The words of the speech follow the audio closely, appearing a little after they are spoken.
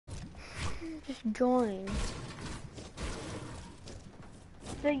Just join.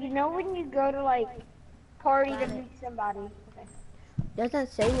 So you know when you go to like party to meet somebody. Okay. Doesn't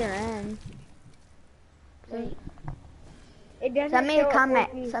say you're in. Wait. It doesn't Send me show a up comment.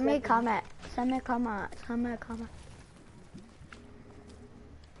 14 Send me a seconds. comment. Send me a comment. Send me a comment.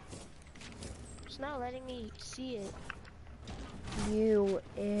 It's not letting me see it. You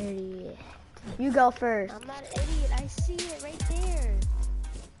idiot. You go first. I'm not an idiot. I see it right there.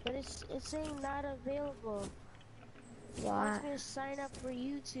 But it's saying not available. It Why? wants me to sign up for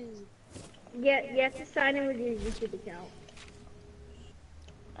YouTube. Yeah, you have to sign in with your YouTube account.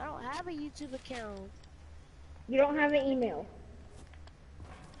 I don't have a YouTube account. You don't have an email.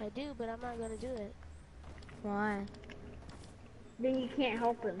 I do, but I'm not gonna do it. Why? Then you can't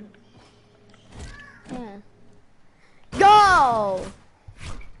help him. Yeah. Go!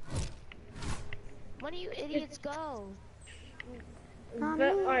 When do you idiots go? But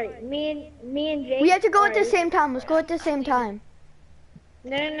alright, me and Jake. We have to go at the alright. same time. Let's go at the same time.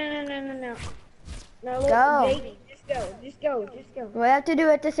 No. No, look, Go. Jake, just go. We have to do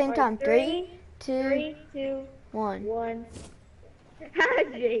it at the same time. Alright, 3, 2, 3, 2, 1. 1.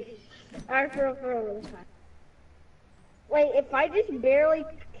 Jake. Alright, for real. Wait, if I just barely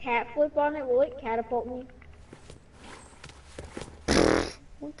cat flip on it, will it catapult me?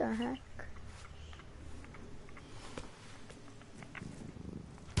 What the heck?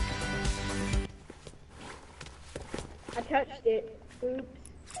 I touched it. Oops.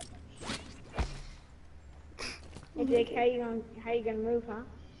 Hey Jake, how you gonna move, huh?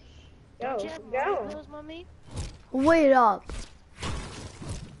 Don't you have Go. Wheels, mommy? Wait up.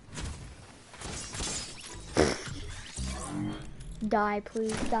 Die,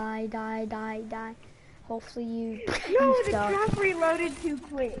 please. Die. Hopefully you. No, you the stuck. trap reloaded too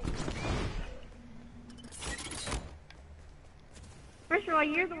quick. First of all,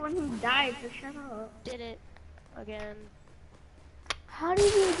 you're the one who died, so shut up. Did it. Again. How did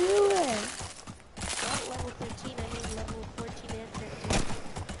you do it? Not level 13, I need level 14 and 15.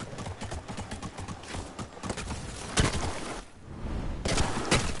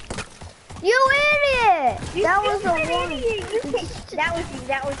 You idiot! That was the an one. idiot. That was you.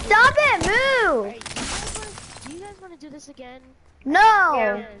 Stop it! Move! Alright, do you guys want to do this again? No!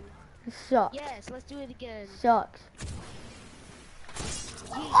 Again. It sucks. Yes, let's do it again. Sucks.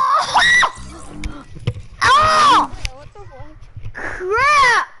 Oh! What the fuck?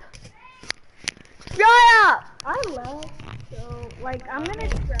 Crap! Shut up! I left, so like I'm gonna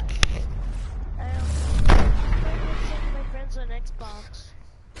try. I'm with my friends on Xbox.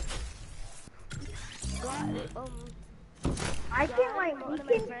 Got it, I can like one we of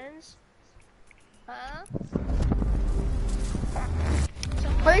my can. friends. Huh?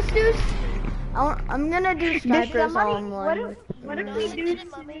 Let's do. I'm gonna do snipers online. What if No, we I do? did it,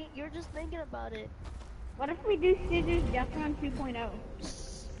 mommy. You're just thinking about it. What if we do Scissors Death Round 2.0?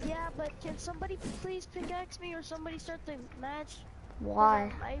 Yeah, but can somebody please pickaxe me or somebody start the match?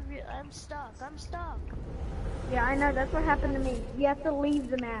 Why? I'm stuck. I'm stuck. Yeah, I know. That's what happened to me. You have to leave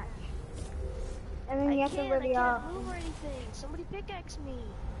the match, and then you have to I ready up. can't move or anything. Somebody pickaxe me.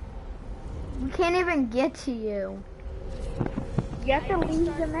 We can't even get to you. You have to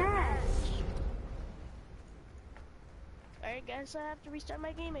leave the match. Alright, guys, I have to restart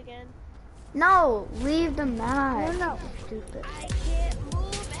my game again. No, leave the match. No. Stupid. I can't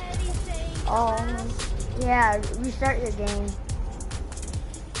move anything. Oh, yeah, restart your game.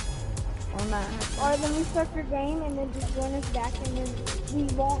 Oh, no. Or then we start your game and then just join us back, and then we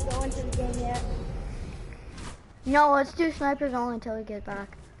won't go into the game yet. No, let's do snipers only until we get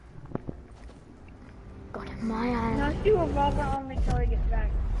back. God, my eye. Let's do revolver only till he gets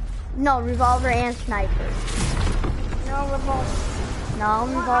back. No, revolver and sniper. No revolver. No,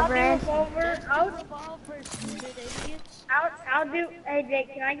 revolver I'll and. do revolver. Revolver, stupid idiots. I'll do. Hey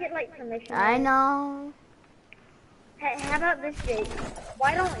Jake, can I get like permission? I know. Hey, how about this, Jake?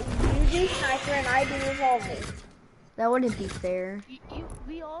 Why don't you do sniper and I do revolver? That wouldn't be fair.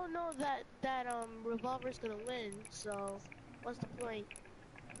 We all know that revolver's gonna win. So, what's the point?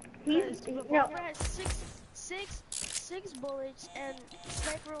 Because revolver has six bullets and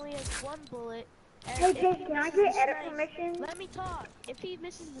sniper only has 1 bullet. And Hey if Jake, he can I misses get the edit snipe- permission? Let me talk. If he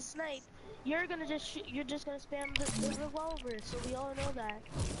misses the snipe, you're gonna just you're just gonna spam the revolver. So we all know that.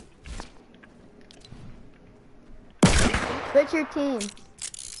 Switch your team.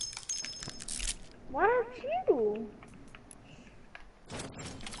 Why don't you?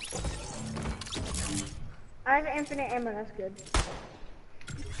 I have infinite ammo, that's good.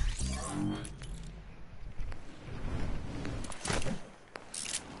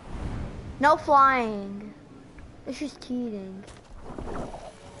 No flying. It's just cheating.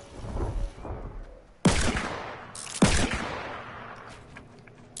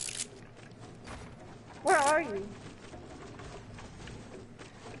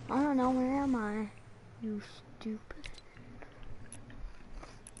 am I? You stupid.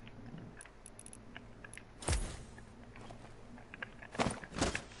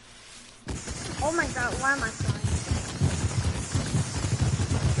 Oh my god, why am I flying?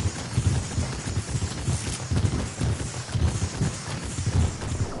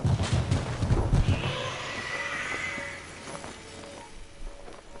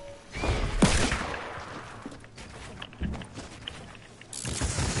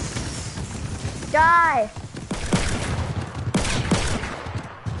 Die!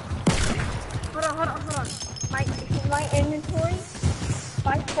 Hold on. My inventory,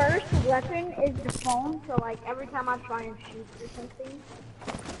 my first weapon is the phone, so like every time I try and shoot or something.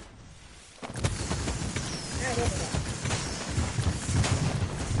 Alright, here we go.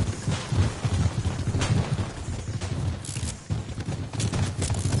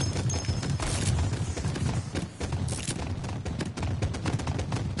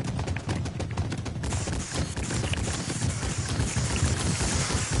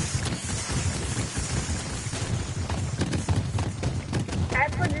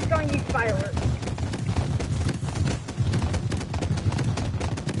 We're just going to use fireworks.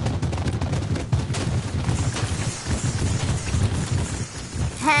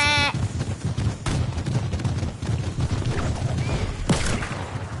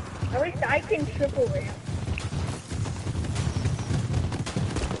 At least I can triple ramp.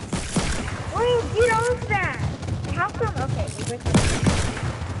 Wait, get off that! How come? Okay,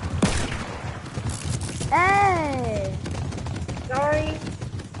 Hey! sorry.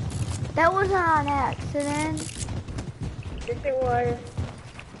 That wasn't on accident. Yes, it was.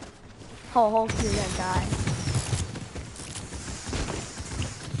 Oh, hopefully you're gonna die.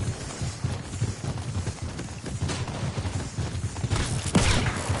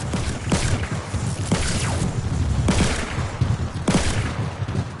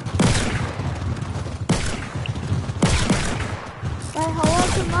 Say hello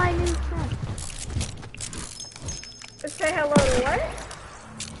to my new friend. Say hello to what?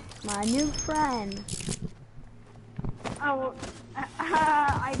 My new friend. Oh,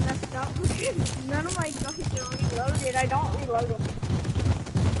 I messed up. None of my guns are reloaded. I don't reload them.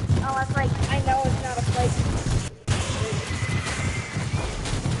 Oh, that's like, I know it's not a fake.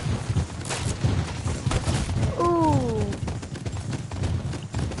 Ooh.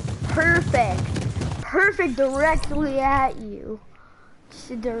 Perfect. Perfect directly at you.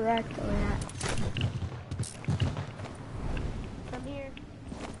 Just directly at you. I'm here.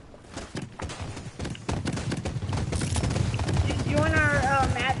 Just join our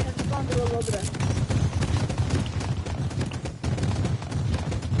match. Let's go and do a little bit of.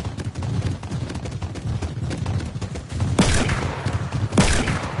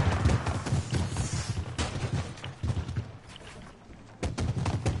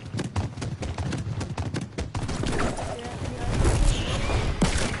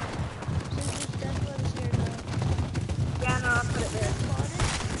 Yeah, no, I'll put it there.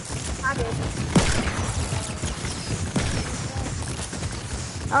 I did.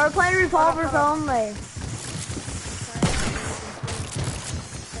 I would play revolvers only.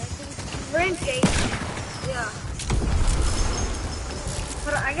 We're in shape. Yeah.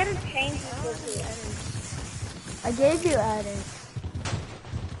 But I gotta change this real quick. I gave you added.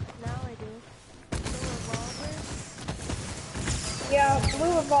 Now I do. The revolver. Yeah,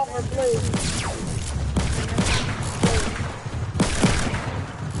 blue revolver, blue.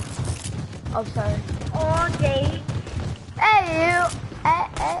 Oh, sorry. Oh, Jake. Hey, you. Hey.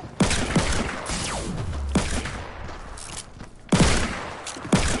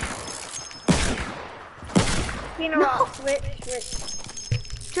 You know what? Switch.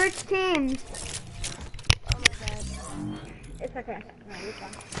 Switch teams. Oh my god. It's okay. No, you're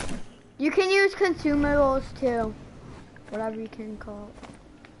fine. You can use consumables too. Whatever you can call it.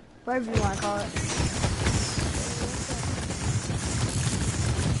 Whatever you want to call it.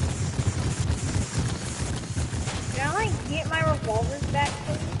 Can I like get my revolvers back,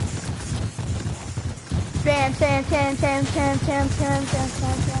 please? Bam, tam.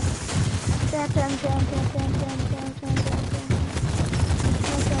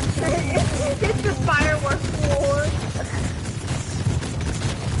 It's the fireworks war.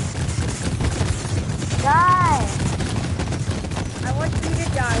 Die. I want you to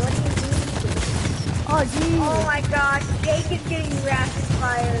die. What do you mean? Oh, geez. Oh my god, Jake is getting rapid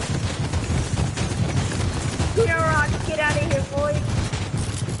fire. Rock, get out of here, boy.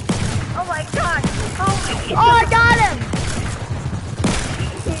 Oh my god. Oh my god. Oh, I got him.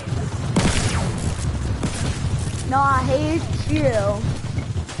 No, I hate you.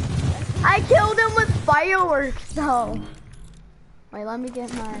 I killed him with fireworks, though. Wait, let me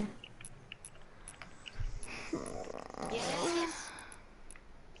get my...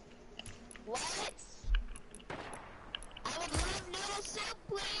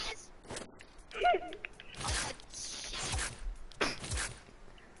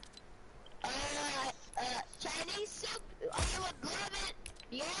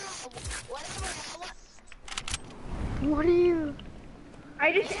 Whatever. What are you?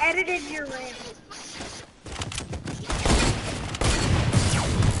 I just edited your ramp.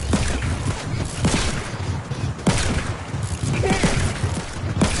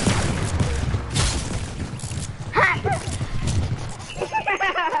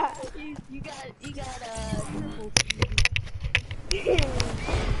 You got triple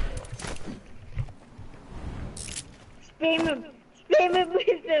Spam him. Spam him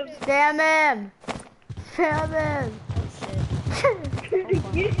with them. Spam him. Spam him.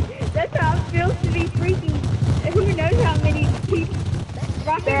 That's how it feels to be freaking. Who knows how many people.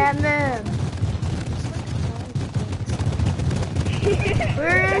 Spam him.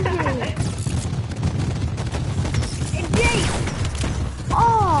 Where is he? And Jake.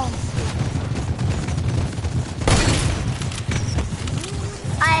 Oh.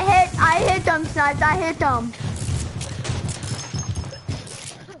 I hit them, Snipes. I hit them.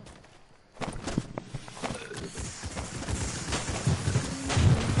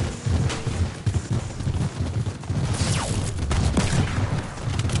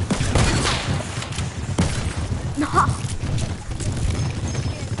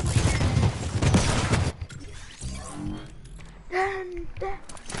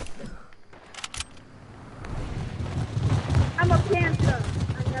 I'm a panther.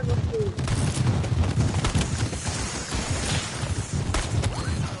 I never flew.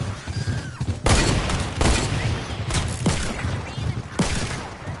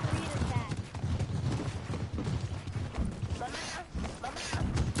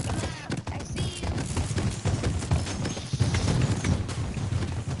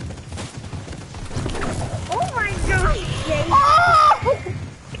 Oh my gosh, Jake. Oh!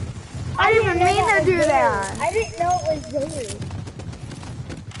 I didn't even mean to do that. I didn't know it was there.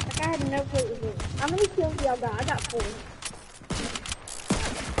 Like I had no clue it was there. How many kills y'all got? I got 4.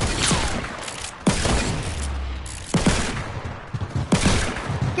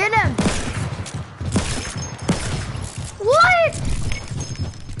 Get him! What?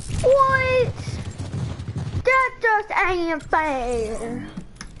 What? That just ain't fair.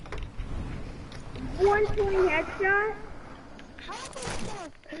 120 headshot?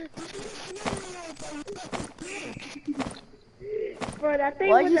 Bro, that thing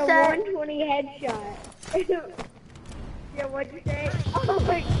What'd was you a say? 120 headshot. Yeah, what'd you say? Oh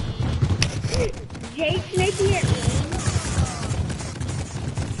my. Jake's making it rain.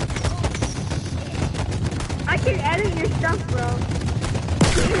 I can edit your stuff, bro.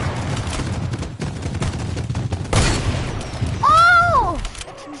 Oh!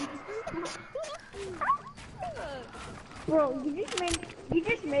 Bro, you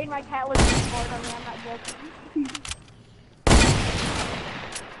just made my cat look hard on me. I'm not joking.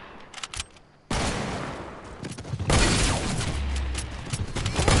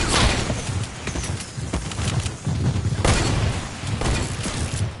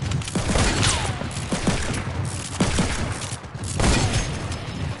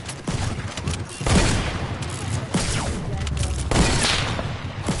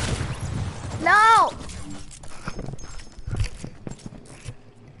 No!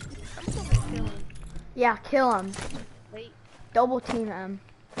 Yeah, kill him. Wait. Double team him.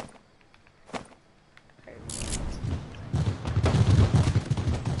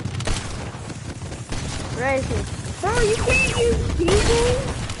 Where is he? Bro, you can't use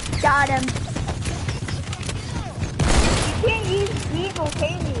people. Got him. You can't use people,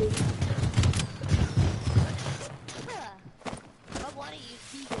 can you? I want to use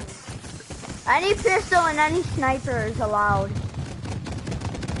people. Any pistol and any sniper is allowed.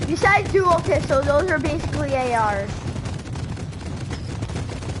 Besides dual pistols, those are basically ARs.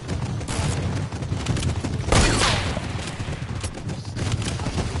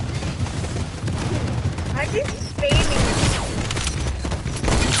 I'm just spamming.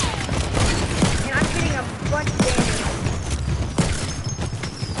 And I'm getting a bunch of damage.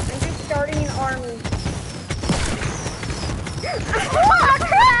 I'm just starting an army. Oh,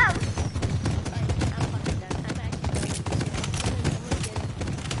 crap!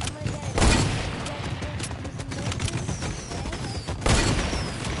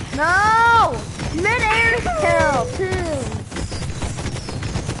 No! Mid-air kill, too.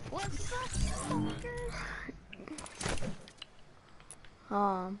 What's up, fuckers?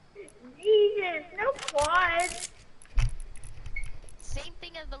 Jesus, no quad. Same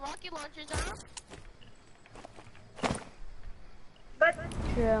thing as the rocket launchers, huh? But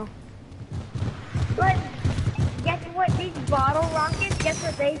True. guess what? These bottle rockets, guess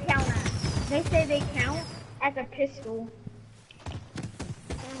what they count as? They say they count as a pistol.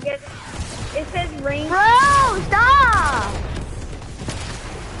 And guess, it says range. Bro, stop!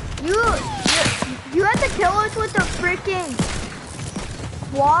 You have to kill us with a freaking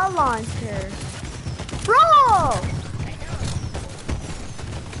wall launcher. Bro! I know.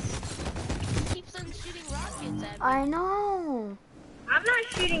 He keeps on shooting rockets at me. I know. I'm not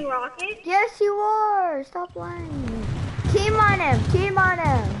shooting rockets. Yes, you are. Stop lying. Team on him. Team on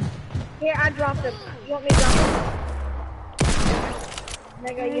him. Here, I dropped him. You want me to drop him?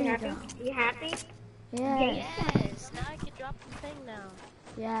 There you go. You happy? You happy? Yeah. Yes, now I can drop the thing now.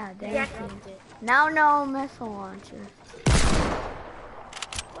 Yeah, I thank you. dropped it. Now no missile launcher.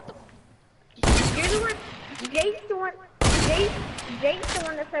 What the? You're the one. Jake's the one. Jake's the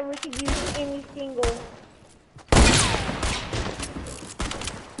one that said we could use any single.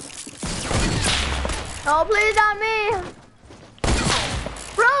 Oh, please not me.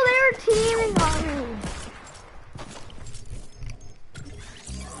 Bro, they were teaming on me.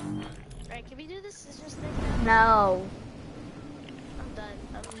 Alright, can we do this scissors thing now? No. I'm done.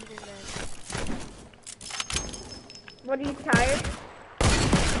 I'm leaving then. What, are you tired? No,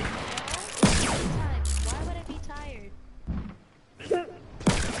 it's time. Why would I be tired?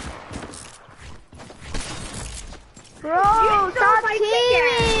 Bro, stole stop my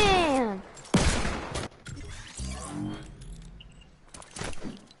teaming.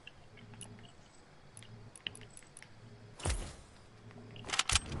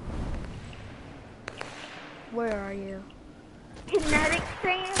 Where are you? Kinetic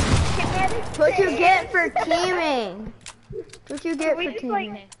sand. Kinetic What you sand. get for teaming? What you get we for just,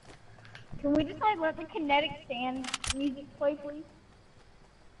 teaming? like- Can we just like let the kinetic sand music play, please?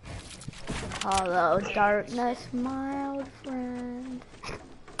 Hello, darkness, my old friend.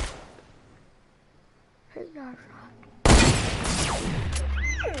 Hey, guys.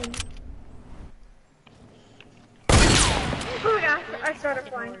 Oh my gosh, I started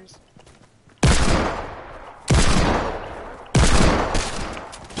flying. Doors.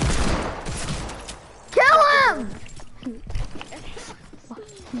 Kill him!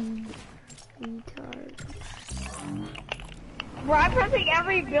 Fucking retard. Bro, I'm pressing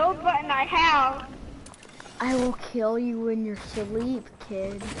every build button I have. I will kill you in your sleep,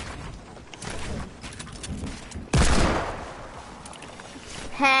 kid.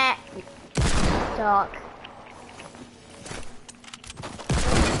 Ha! Duck.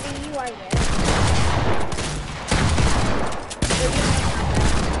 See you, I guess.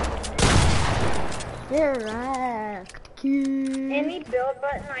 Direct, kid. Any build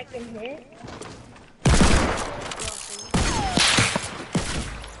button I can hit.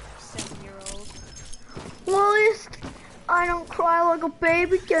 7-year-old. Well, at least I don't cry like a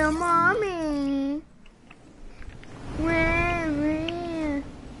baby to mommy. Wah, wah.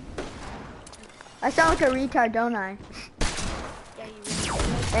 I sound like a retard, don't I? Yeah, you really do.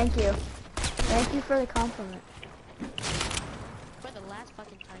 Thank you. Thank you for the compliment. For the last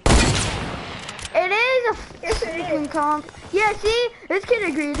fucking time. It is a Yes, it freaking comp. Yeah, see? This kid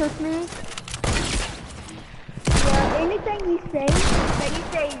agrees with me. Yeah, anything you say, that you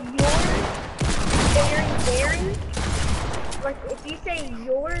say yours, very, like if you say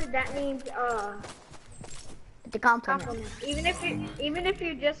yours, that means It's a compliment. compliment. Even if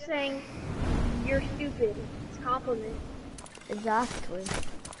you're just saying you're stupid, it's compliment. Exactly.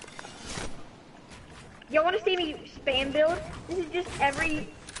 Y'all want to see me spam build? This is just every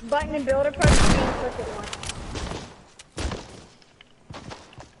button and builder part being clicked at once.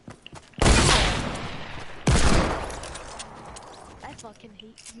 I fucking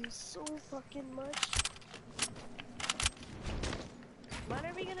hate you so fucking much. When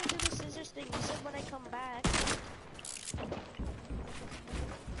are we gonna do the scissors thing? You said when I come back.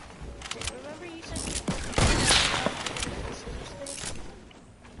 Remember you said you the scissors thing?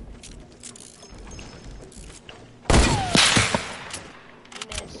 You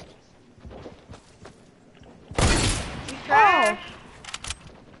missed. You trash.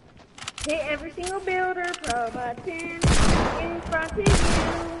 Hit every single builder pro button in front of you.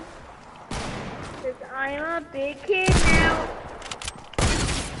 Cause I'm a big kid now.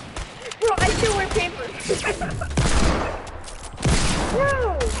 Bro, I still wear pampers.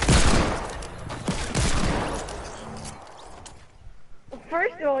 Bro.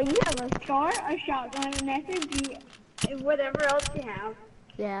 First of all, you have a scar, a shotgun, an SMG, and whatever else you have.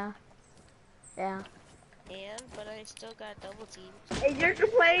 Yeah. Yeah. But I still got double teamed. And you're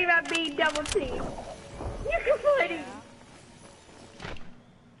complaining about being double teamed. You're complaining.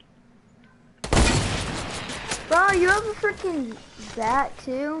 Bro, you have a freaking bat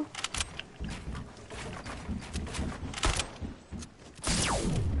too?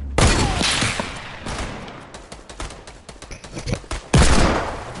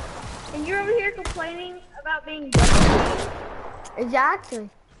 And you're over here complaining about being double teamed. Exactly.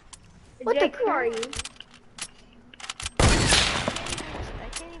 What Jake, the who are crap? you? I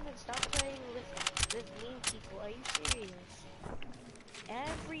can't even stop playing with mean people. Are you serious?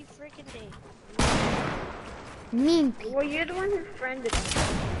 Every freaking day. Mean people. Well, you're the one who friended us.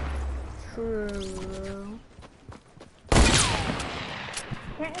 True.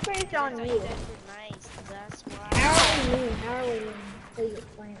 Technically, it's on Because you. you guys were nice. That's why. How are we mean? How are we mean? Please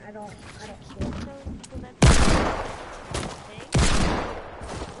explain. I don't I'm see it. telling people that thing.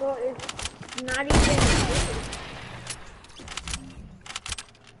 Well, it's not even.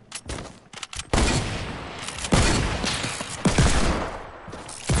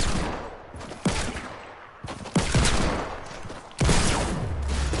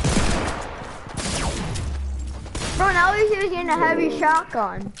 Bro, now he's using a heavy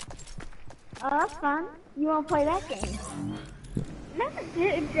shotgun. Oh, that's fun. You want to play that game? No,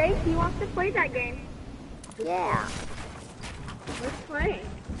 Jake, he wants to play that game. Yeah. Let's play.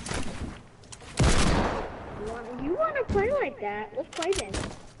 You want to play like that? Let's play then.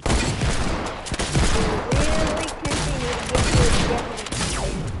 Really tempting me to give you a definite.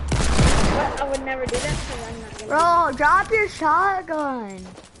 But I would never do that because I'm not gonna. Bro, drop your shotgun.